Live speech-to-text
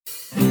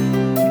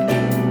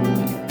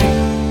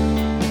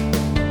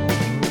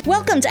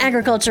Welcome to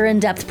Agriculture in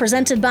Depth,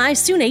 presented by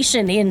Sioux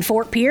Nation in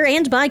Fort Pierre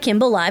and by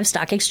Kimball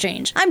Livestock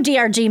Exchange. I'm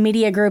DRG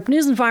Media Group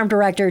News and Farm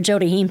Director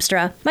Jody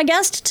Heemstra. My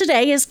guest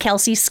today is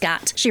Kelsey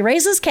Scott. She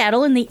raises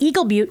cattle in the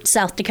Eagle Butte,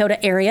 South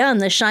Dakota area on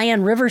the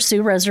Cheyenne River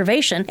Sioux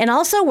Reservation and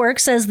also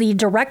works as the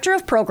Director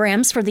of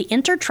Programs for the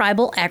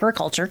Intertribal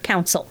Agriculture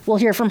Council. We'll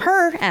hear from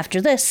her after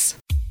this.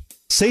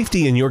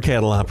 Safety in your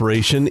cattle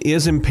operation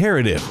is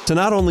imperative to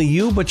not only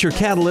you, but your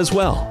cattle as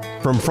well.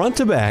 From front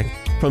to back,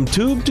 from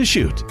tube to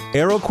chute,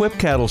 Aero-Equip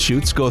cattle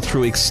chutes go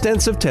through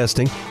extensive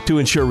testing to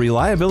ensure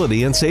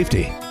reliability and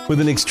safety.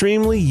 With an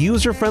extremely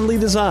user-friendly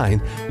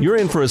design, you're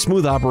in for a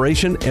smooth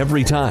operation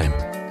every time.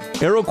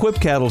 Aero-Equip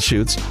cattle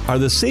chutes are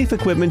the safe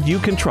equipment you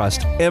can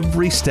trust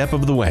every step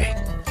of the way.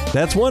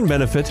 That's one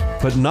benefit,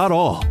 but not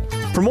all.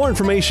 For more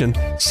information,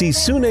 see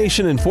Sioux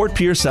Nation in Fort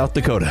Pierre, South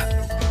Dakota.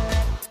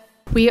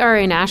 We are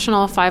a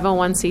national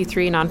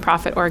 501c3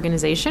 nonprofit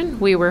organization.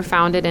 We were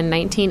founded in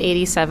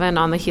 1987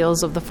 on the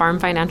heels of the farm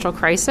financial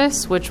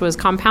crisis, which was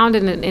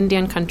compounded in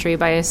Indian country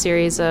by a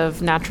series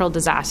of natural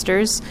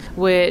disasters,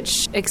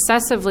 which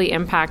excessively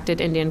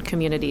impacted Indian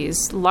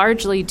communities,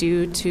 largely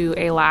due to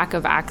a lack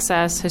of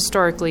access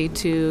historically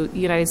to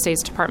United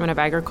States Department of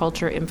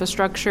Agriculture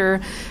infrastructure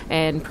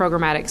and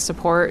programmatic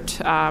support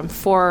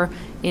for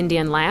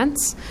Indian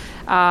lands.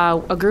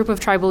 A group of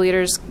tribal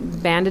leaders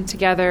banded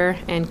together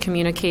and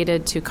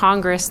communicated to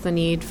Congress the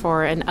need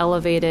for an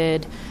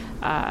elevated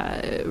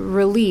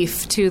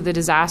relief to the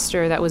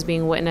disaster that was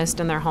being witnessed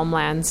in their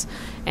homelands.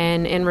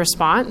 And in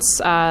response,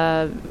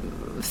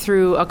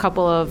 through a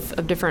couple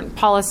of different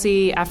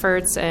policy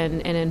efforts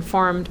and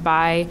informed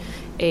by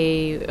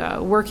a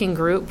working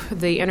group,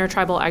 the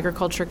Intertribal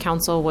Agriculture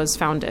Council was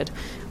founded.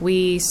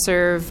 We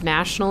serve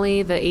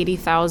nationally the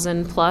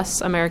 80,000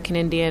 plus American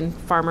Indian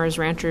farmers,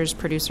 ranchers,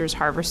 producers,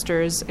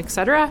 harvesters,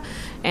 etc.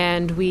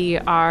 And we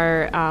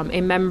are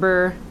a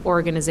member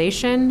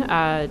organization.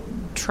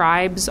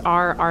 Tribes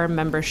are our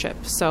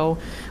membership. So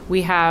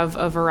we have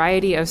a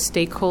variety of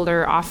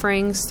stakeholder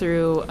offerings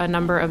through a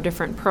number of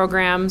different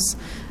programs.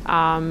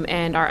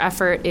 And our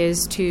effort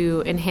is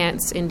to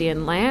enhance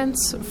Indian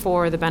lands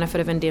for the benefit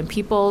of Indian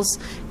peoples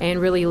and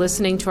really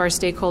listening to our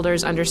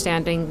stakeholders,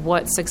 understanding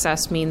what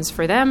success means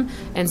for them,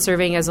 and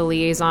serving as a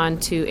liaison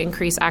to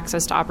increase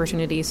access to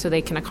opportunities so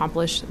they can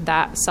accomplish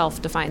that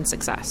self-defined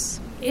success.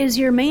 Is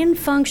your main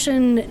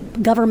function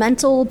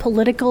governmental,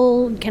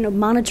 political, kind of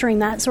monitoring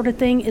that sort of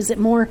thing? Is it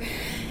more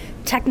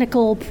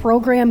technical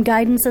program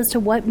guidance as to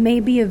what may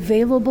be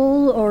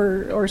available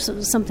or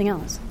something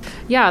else?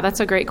 Yeah, that's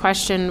a great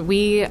question.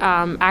 We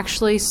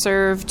actually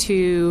serve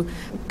to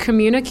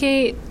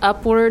communicate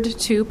upward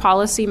to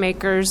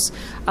policymakers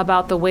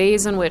about the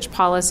ways in which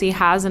policy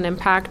has an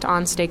impact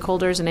on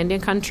stakeholders in Indian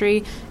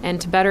country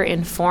and to better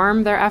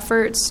inform their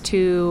efforts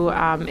to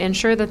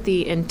ensure that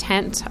the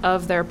intent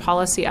of their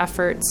policy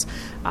efforts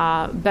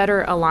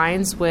better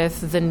aligns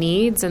with the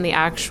needs and the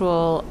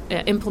actual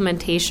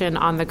implementation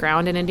on the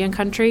ground in Indian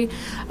country,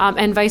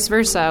 and vice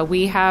versa.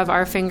 We have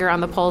our finger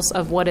on the pulse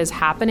of what is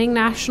happening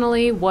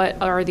nationally,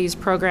 what are these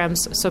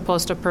programs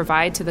supposed to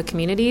provide to the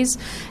communities,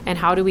 and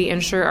how do we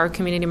ensure our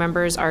community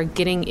members are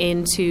getting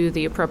into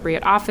the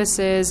appropriate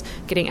offices,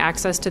 getting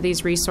access to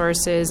these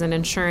resources, and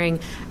ensuring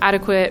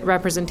adequate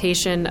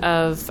representation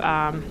of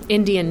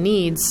Indian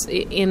needs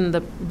in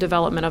the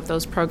development of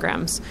those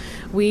programs.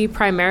 We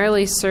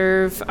primarily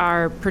serve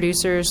our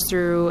producers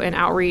through an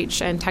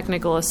outreach and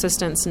technical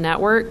assistance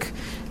network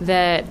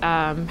that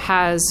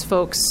has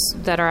folks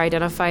that are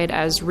identified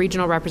as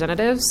regional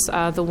representatives.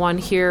 The one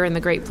here in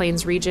the Great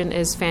Plains region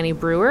is Fanny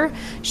Brewer.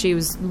 She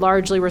was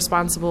largely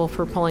responsible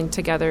for pulling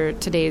together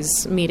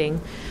today's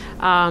meeting.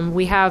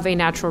 We have a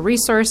natural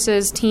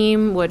resources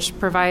team, which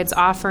provides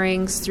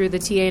offerings through the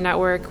TA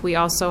network. We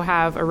also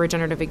have a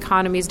regenerative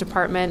economies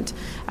department,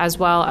 as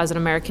well as an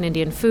American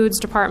Indian Foods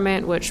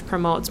department, which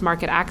promotes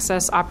market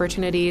access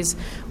opportunities.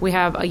 We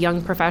have a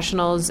young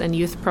professionals and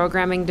youth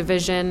programming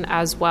division,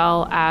 as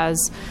well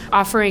as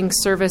offering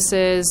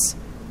services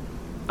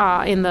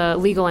in the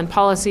legal and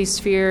policy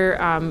sphere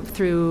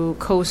through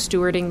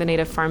co-stewarding the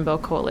Native Farm Bill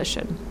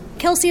Coalition.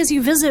 Kelsey, as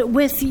you visit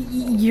with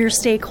your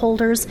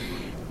stakeholders,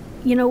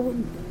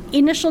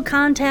 initial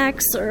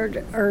contacts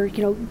or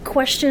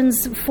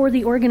questions for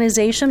the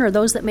organization or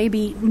those that may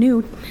be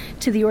new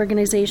to the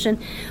organization,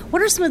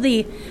 what are some of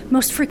the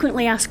most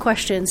frequently asked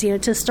questions?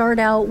 To start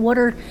out, what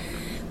are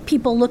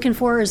people looking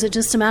for? Or is it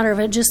just a matter of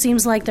it just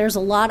seems like there's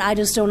a lot, I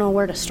just don't know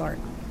where to start?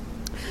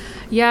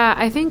 Yeah,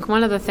 I think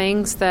one of the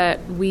things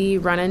that we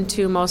run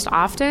into most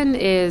often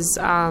is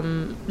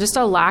just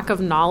a lack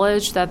of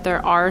knowledge that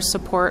there are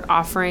support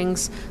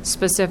offerings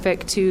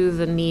specific to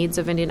the needs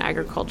of Indian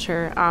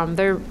agriculture.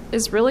 There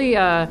is really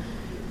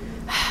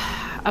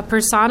a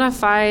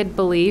personified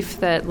belief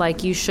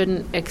that you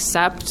shouldn't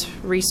accept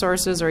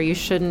resources or you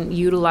shouldn't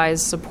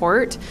utilize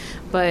support,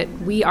 but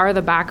we are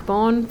the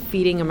backbone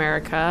feeding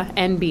America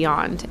and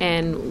beyond,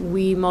 and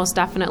we most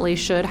definitely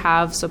should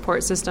have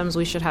support systems.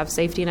 We should have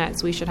safety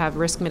nets. We should have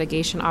risk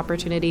mitigation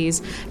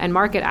opportunities and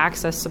market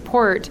access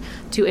support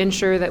to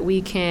ensure that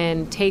we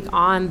can take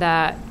on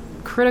that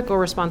critical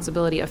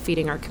responsibility of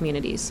feeding our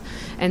communities.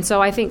 And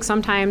so I think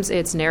sometimes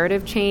it's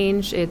narrative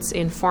change, it's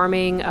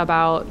informing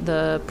about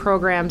the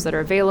programs that are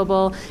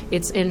available,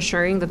 it's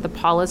ensuring that the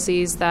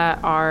policies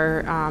that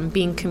are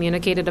being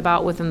communicated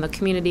about within the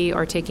community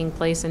or taking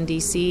place in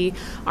DC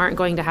aren't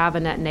going to have a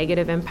net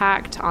negative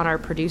impact on our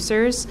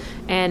producers,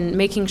 and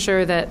making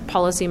sure that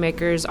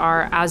policymakers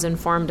are as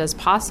informed as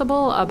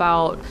possible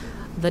about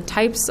the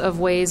types of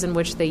ways in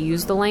which they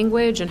use the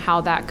language and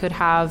how that could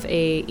have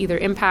a either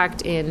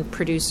impact in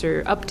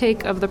producer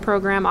uptake of the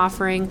program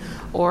offering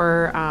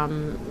or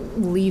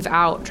leave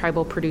out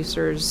tribal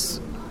producers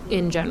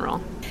in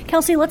general.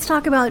 Kelsey, let's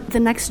talk about the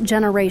next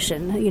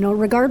generation.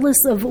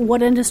 Regardless of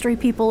what industry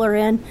people are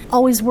in,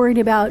 always worried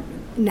about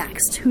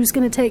next. Who's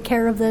going to take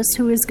care of this?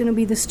 Who is going to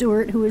be the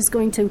steward? Who is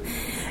going to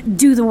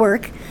do the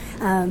work?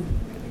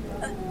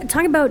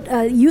 Talk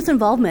about youth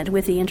involvement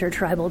with the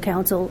Intertribal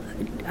Council.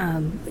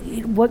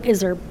 What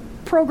is there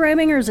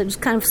programming, or is it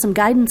just kind of some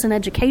guidance and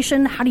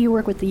education? How do you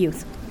work with the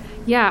youth?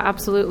 Yeah,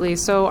 absolutely.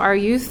 So our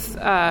youth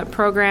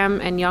program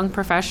and young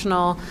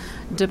professional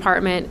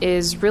department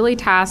is really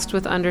tasked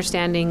with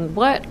understanding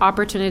what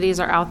opportunities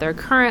are out there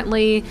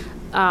currently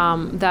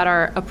that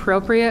are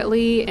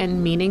appropriately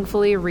and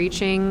meaningfully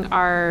reaching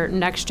our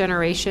next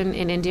generation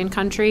in Indian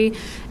country,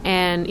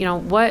 and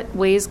what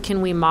ways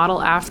can we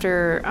model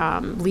after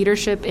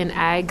leadership in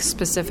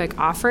ag-specific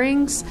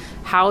offerings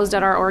housed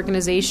at our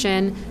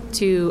organization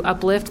to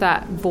uplift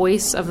that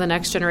voice of the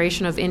next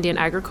generation of Indian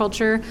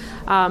agriculture,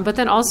 but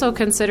then also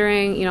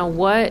considering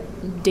what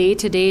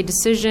day-to-day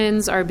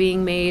decisions are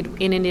being made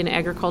in Indian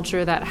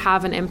agriculture that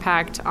have an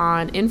impact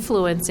on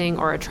influencing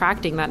or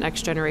attracting that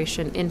next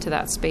generation into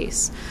that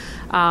space.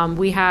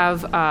 We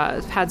have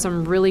had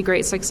some really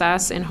great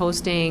success in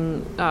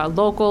hosting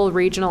local,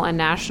 regional, and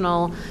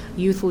national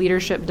youth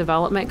leadership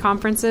development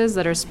conferences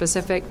that are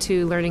specific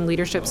to learning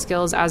leadership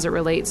skills as it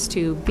relates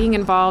to being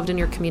involved in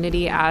your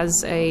community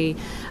as a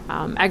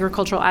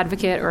agricultural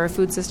advocate or a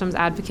food systems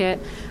advocate.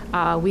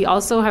 We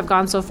also have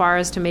gone so far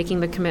as to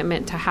making the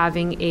commitment to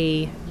having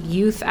a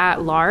youth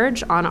at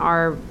large on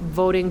our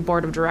voting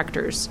board of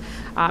directors.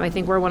 I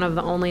think we're one of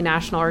the only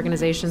national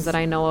organizations that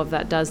I know of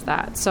that does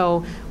that.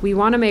 So we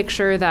want to make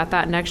sure that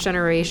that next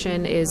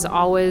generation is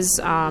always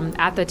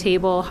at the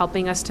table,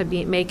 helping us to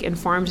make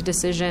informed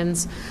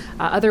decisions.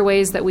 Other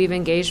ways that we've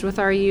engaged with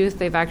our youth,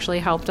 they've actually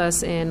helped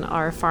us in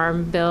our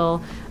Farm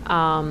Bill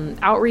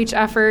outreach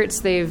efforts.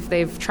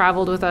 They've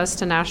traveled with us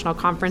to national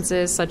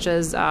conferences such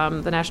as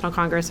the National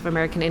Congress of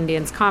American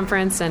Indians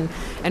Conference, and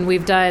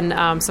we've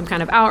done some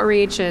kind of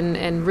outreach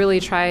and really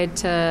tried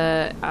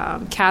to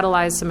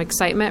catalyze some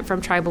excitement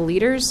from tribal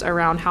leaders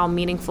around how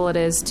meaningful it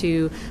is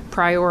to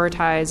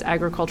prioritize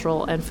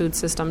agricultural and food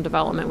system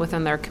development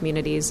within their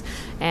communities.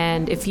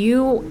 And if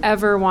you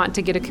ever want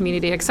to get a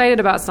community excited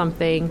about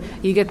something,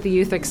 you get the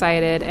youth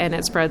excited and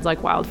it spreads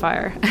like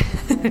wildfire.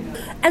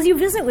 As you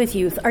visit with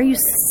youth, are you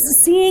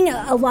seeing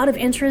a lot of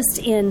interest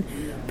in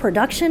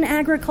production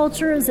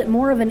agriculture? Is it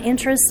more of an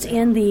interest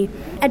in the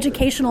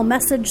educational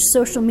message,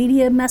 social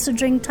media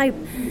messaging type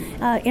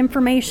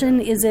information?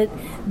 Is it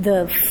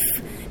the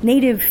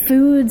native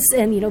foods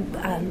and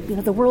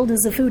the world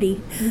is a foodie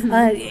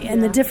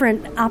and the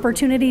different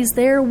opportunities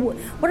there?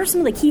 What are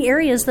some of the key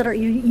areas that your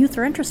youth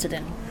are interested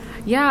in?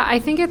 Yeah, I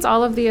think it's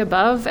all of the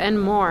above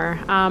and more.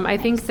 I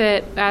think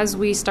that as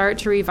we start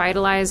to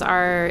revitalize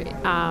our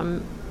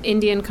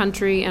Indian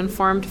country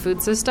informed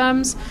food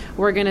systems,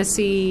 we're going to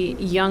see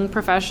young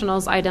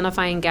professionals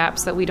identifying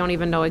gaps that we don't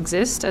even know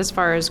exist as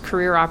far as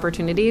career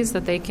opportunities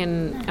that they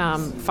can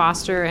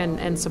foster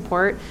and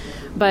support.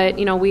 But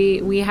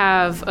we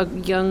have a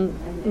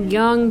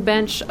young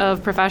bench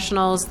of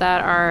professionals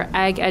that are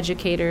ag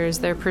educators.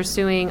 They're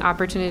pursuing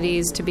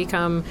opportunities to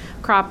become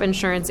crop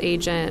insurance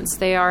agents.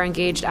 They are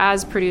engaged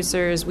as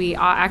producers. We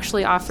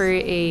actually offer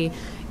a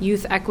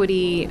youth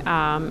equity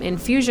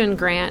infusion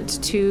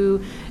grant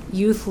to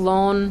youth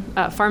loan,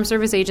 Farm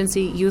Service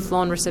Agency youth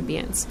loan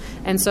recipients.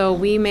 And so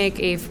we make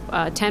a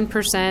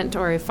 10%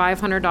 or a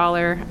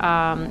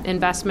 $500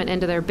 investment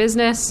into their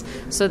business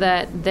so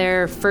that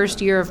their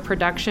first year of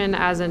production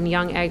as a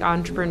young ag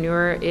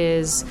entrepreneur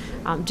is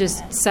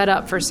just set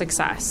up for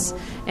success.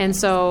 And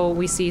so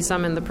we see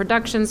some in the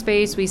production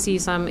space. We see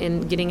some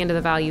in getting into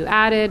the value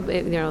added.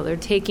 They're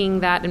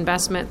taking that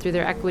investment through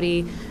their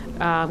equity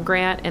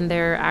grant, and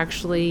they're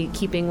actually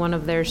keeping one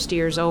of their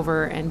steers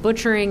over and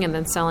butchering and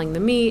then selling the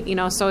meat.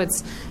 So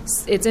it's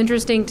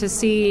interesting to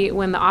see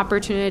when the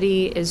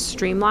opportunity is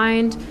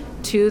streamlined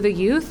to the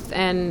youth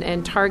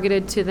and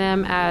targeted to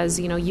them as,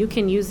 you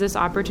can use this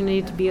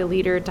opportunity to be a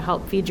leader to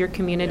help feed your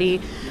community.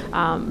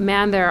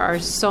 There are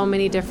so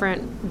many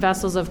different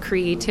vessels of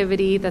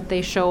creativity that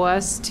they show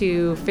us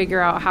to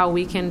figure out how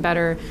we can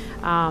better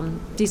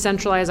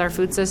decentralize our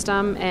food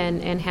system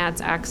and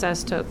enhance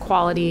access to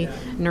quality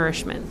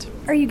nourishment.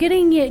 Are you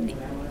getting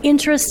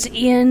interest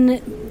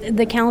in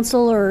the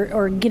council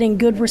or getting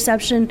good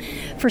reception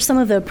for some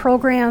of the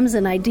programs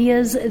and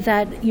ideas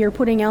that you're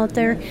putting out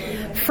there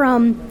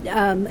from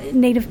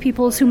Native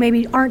peoples who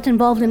maybe aren't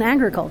involved in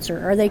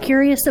agriculture? Are they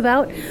curious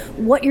about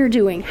what you're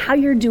doing, how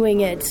you're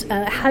doing it,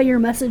 how you're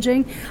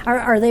messaging?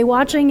 Are they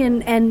watching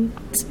and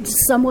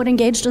somewhat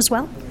engaged as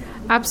well?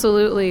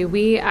 Absolutely.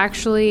 We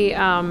actually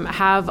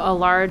have a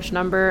large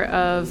number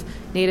of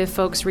Native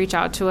folks reach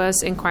out to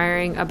us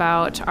inquiring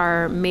about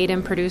our Made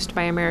and Produced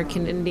by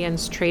American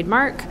Indians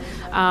trademark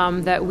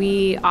that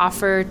we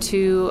offer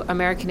to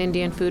American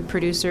Indian food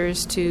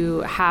producers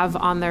to have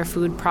on their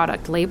food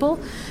product label.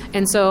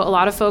 And so a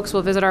lot of folks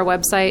will visit our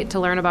website to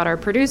learn about our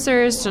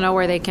producers, to know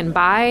where they can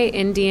buy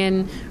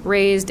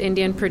Indian-raised,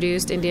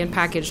 Indian-produced,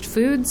 Indian-packaged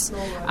foods,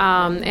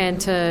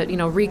 and to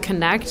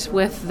reconnect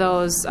with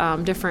those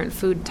different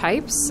food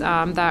types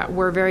that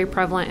were very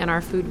prevalent in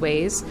our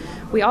foodways.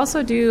 We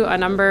also do a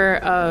number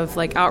of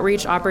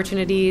outreach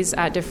opportunities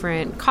at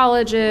different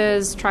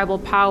colleges, tribal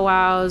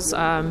powwows,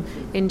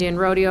 Indian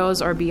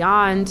rodeos, or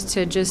beyond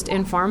to just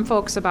inform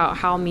folks about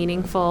how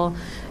meaningful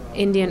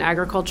Indian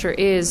agriculture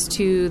is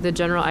to the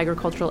general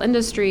agricultural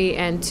industry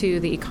and to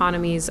the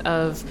economies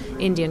of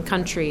Indian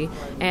country.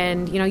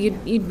 And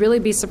you'd really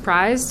be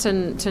surprised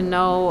to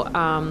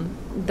know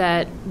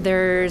that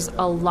there's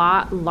a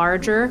lot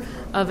larger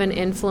of an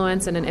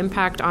influence and an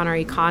impact on our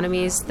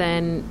economies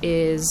than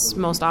is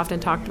most often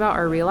talked about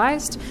or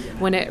realized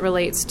when it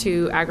relates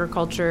to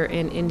agriculture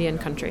in Indian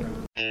country.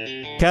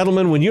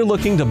 Cattlemen, when you're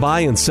looking to buy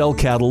and sell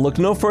cattle, look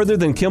no further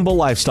than Kimball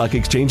Livestock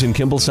Exchange in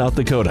Kimball, South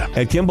Dakota.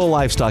 At Kimball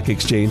Livestock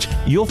Exchange,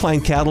 you'll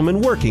find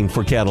cattlemen working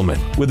for cattlemen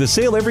with a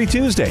sale every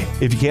Tuesday.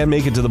 If you can't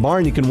make it to the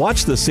barn, you can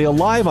watch the sale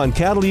live on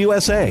Cattle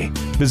USA.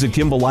 Visit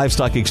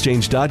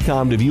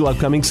KimballLivestockExchange.com to view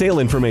upcoming sale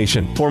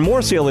information. For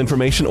more sale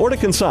information or to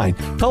consign,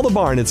 call the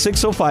barn at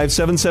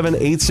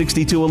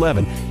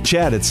 605-778-6211,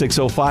 Chad at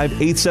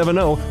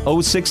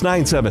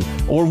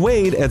 605-870-0697, or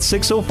Wade at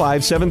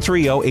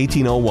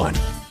 605-730-1801.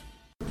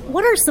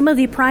 What are some of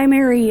the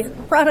primary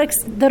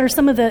products that are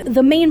some of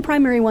the main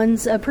primary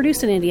ones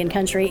produced in Indian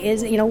country?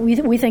 Is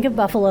we think of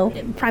buffalo.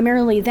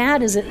 Primarily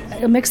that is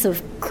a mix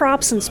of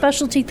crops and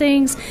specialty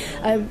things.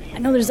 I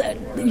know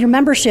your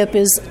membership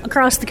is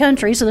across the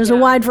country, so there's a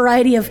wide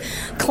variety of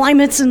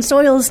climates and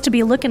soils to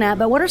be looking at.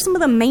 But what are some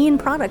of the main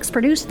products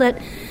produced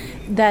that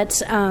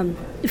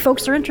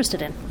folks are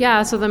interested in?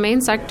 Yeah, so the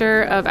main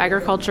sector of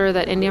agriculture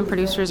that Indian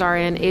producers are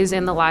in is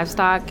in the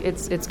livestock.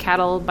 It's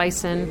cattle,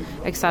 bison,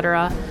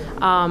 etc.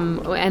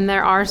 And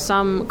there are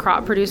some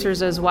crop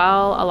producers as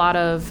well, a lot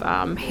of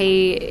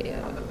hay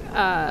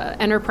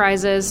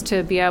enterprises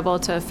to be able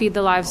to feed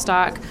the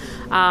livestock.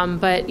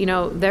 But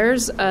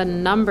there's a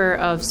number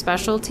of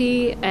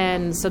specialty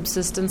and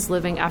subsistence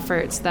living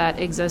efforts that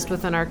exist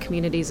within our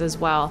communities as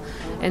well.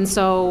 And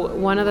so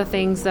one of the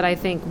things that I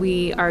think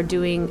we are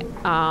doing,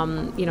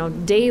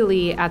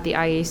 daily at the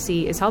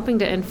IAC is helping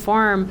to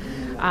inform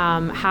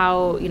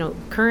how,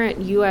 current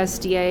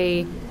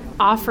USDA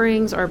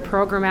offerings or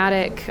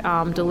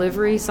programmatic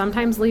delivery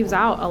sometimes leaves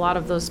out a lot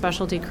of those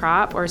specialty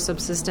crop or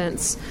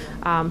subsistence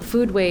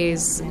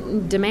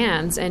foodways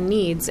demands and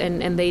needs,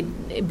 and they,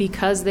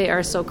 because they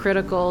are so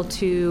critical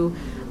to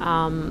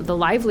the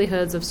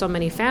livelihoods of so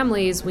many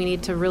families, we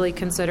need to really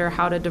consider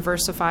how to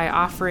diversify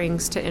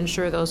offerings to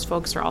ensure those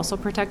folks are also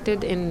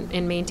protected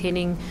in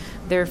maintaining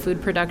their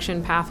food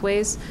production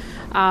pathways.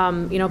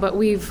 But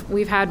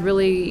we've had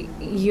really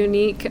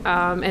unique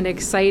and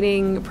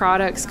exciting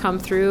products come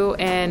through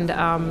and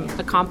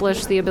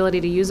accomplish the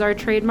ability to use our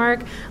trademark,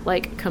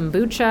 like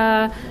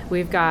kombucha.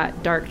 We've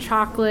got dark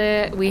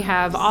chocolate. We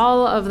have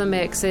all of the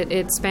mix.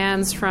 It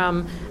spans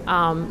from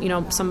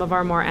some of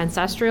our more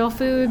ancestral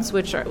foods,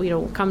 which are,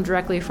 come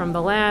directly from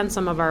the land.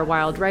 Some of our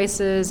wild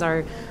rices,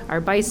 our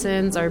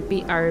bisons, our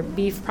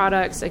beef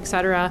products,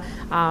 etc.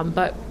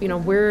 But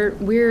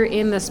we're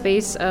in the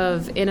space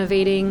of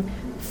innovating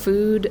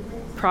food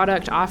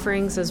product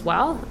offerings as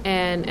well,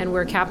 and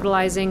we're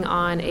capitalizing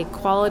on a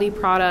quality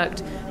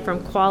product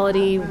from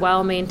quality,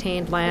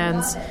 well-maintained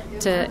lands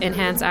to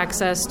enhance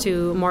access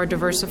to more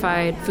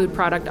diversified food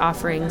product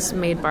offerings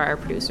made by our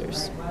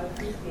producers.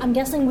 I'm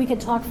guessing we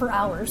could talk for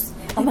hours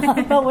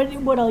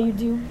about what all you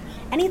do.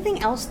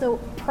 Anything else, though,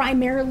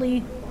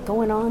 primarily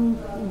going on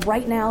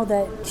right now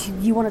that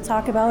you want to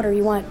talk about or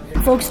you want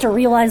folks to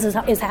realize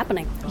is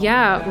happening?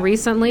 Yeah,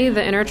 recently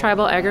the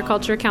Intertribal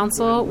Agriculture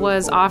Council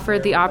was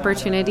offered the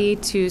opportunity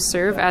to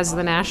serve as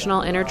the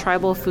National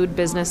Intertribal Food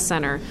Business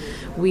Center.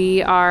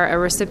 We are a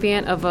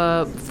recipient of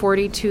a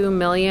 $42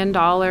 million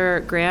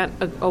grant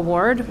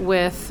award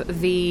with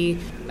the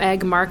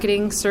Ag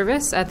Marketing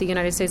Service at the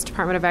United States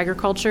Department of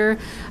Agriculture.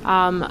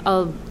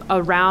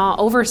 Around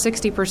over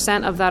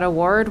 60% of that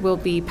award will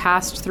be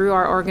passed through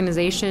our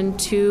organization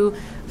to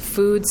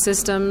food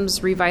systems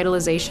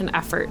revitalization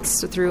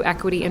efforts through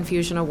Equity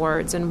Infusion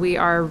Awards. And we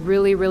are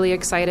really, really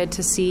excited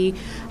to see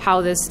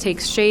how this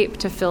takes shape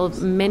to fill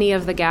many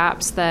of the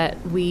gaps that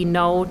we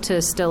know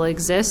to still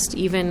exist,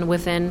 even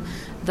within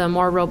the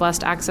more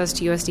robust access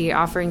to USDA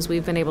offerings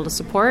we've been able to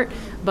support,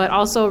 but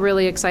also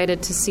really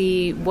excited to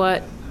see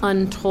what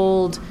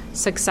untold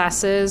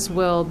successes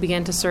will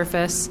begin to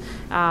surface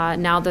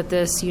now that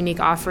this unique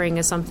offering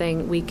is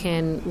something we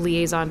can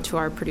liaison to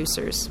our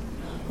producers.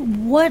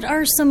 What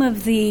are some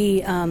of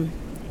the, an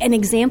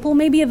example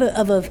maybe of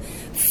a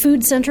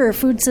food center or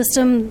food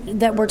system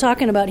that we're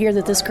talking about here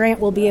that this grant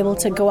will be able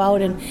to go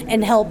out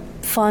and help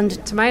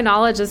fund? To my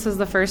knowledge, this is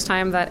the first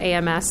time that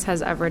AMS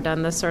has ever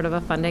done this sort of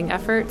a funding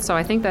effort, so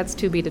I think that's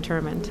to be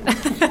determined.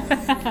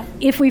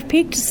 If we've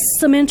piqued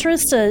some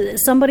interest,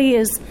 somebody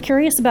is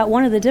curious about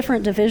one of the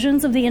different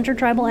divisions of the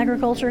Intertribal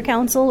Agriculture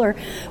Council or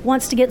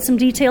wants to get some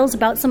details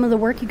about some of the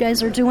work you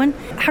guys are doing,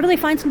 how do they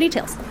find some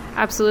details?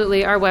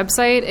 Absolutely. Our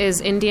website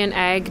is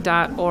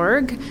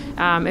indianag.org.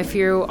 If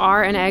you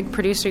are an egg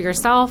producer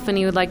yourself and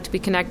you would like to be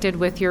connected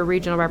with your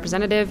regional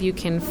representative, you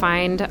can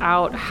find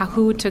out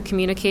who to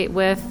communicate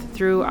with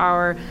through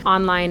our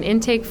online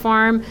intake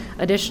form.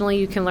 Additionally,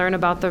 you can learn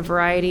about the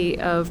variety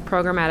of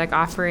programmatic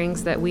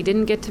offerings that we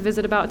didn't get to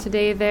visit about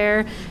today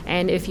there.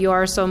 And if you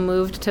are so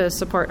moved to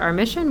support our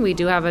mission, we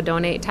do have a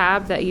donate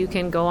tab that you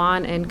can go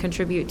on and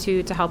contribute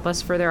to help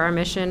us further our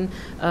mission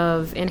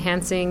of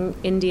enhancing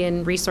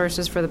Indian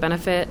resources for the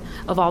benefit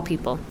of all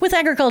people. With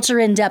Agriculture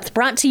in Depth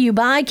brought to you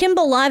by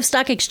Kimball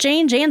Livestock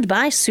Exchange and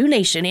by Sioux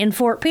Nation in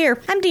Fort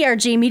Pierre, I'm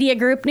DRG Media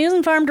Group News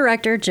and Farm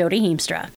Director Jody Heemstra.